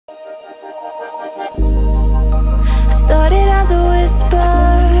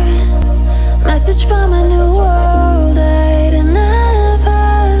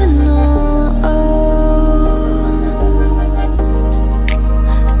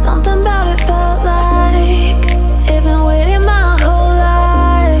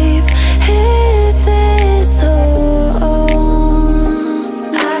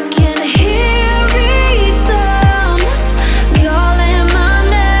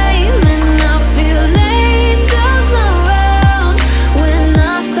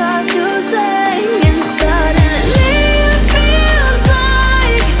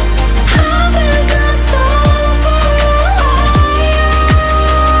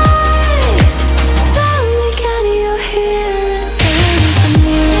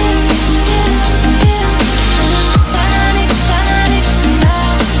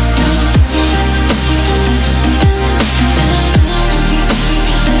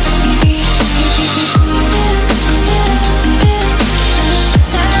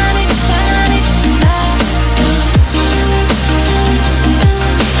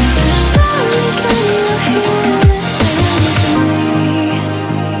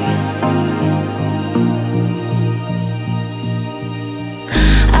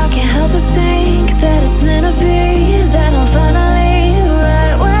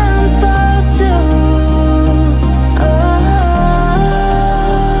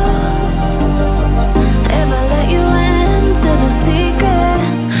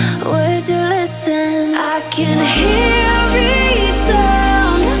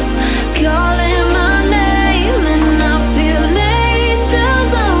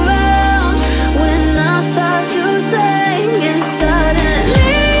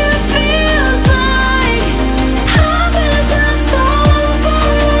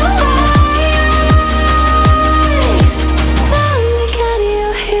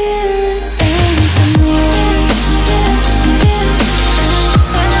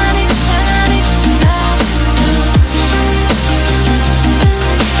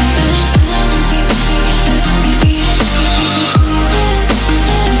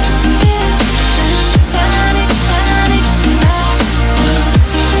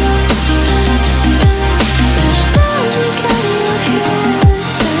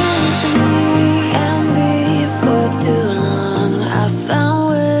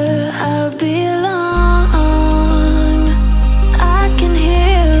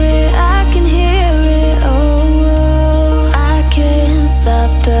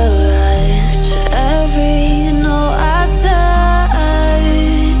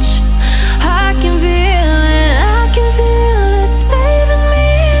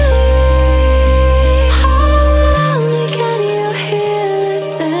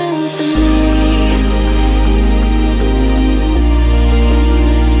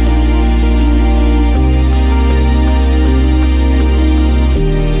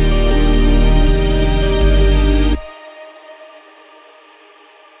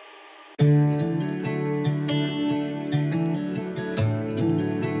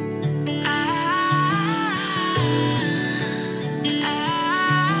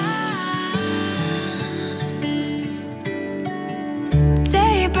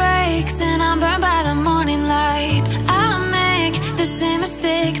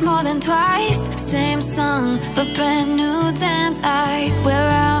mistake more than twice. Same song, but brand new dance. I wear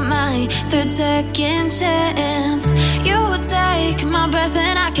out my third second chance. You take my breath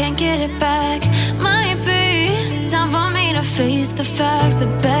and I can't get it back. Might be time for me to face the facts.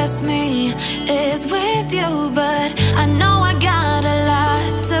 The best me is with you, but I know I got a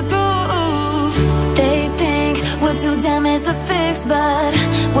lot to prove. They think we're too damaged to fix, but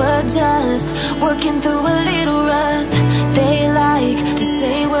we're just working through a little rust. They like to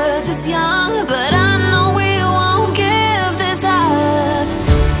say we're just young, but I know we won't give this up.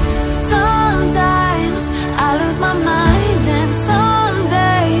 Sometimes I lose my mind, and some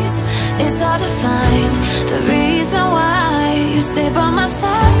days it's hard to find the reason why you stay by my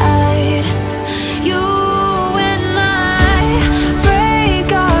side. You and I break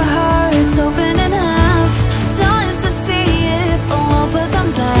our hearts open in half, just to see if we'll put them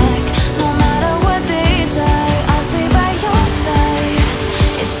back. No matter what they try, I'll stay by your side.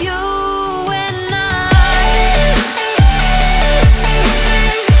 It's you and I.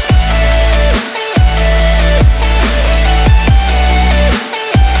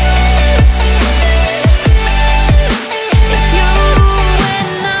 It's you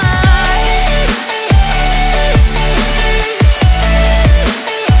and I.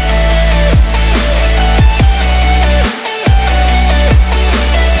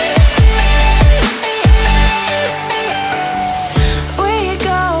 We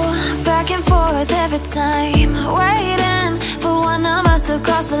go back and forth every time, waiting for one of us to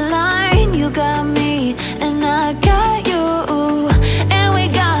cross the line. You got me and I got you, and we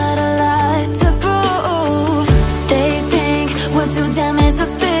got a lot to prove. They think we're too damaged to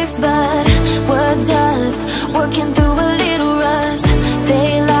fix, but we're just working through a little rust.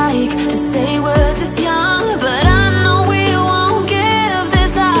 They like to say we're just young, but I know we won't give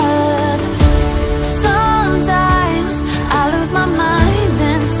this up. Sometimes I lose my mind,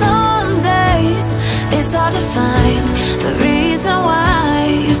 and some days it's hard to find the reason why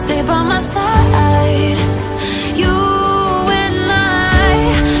you stay by my side.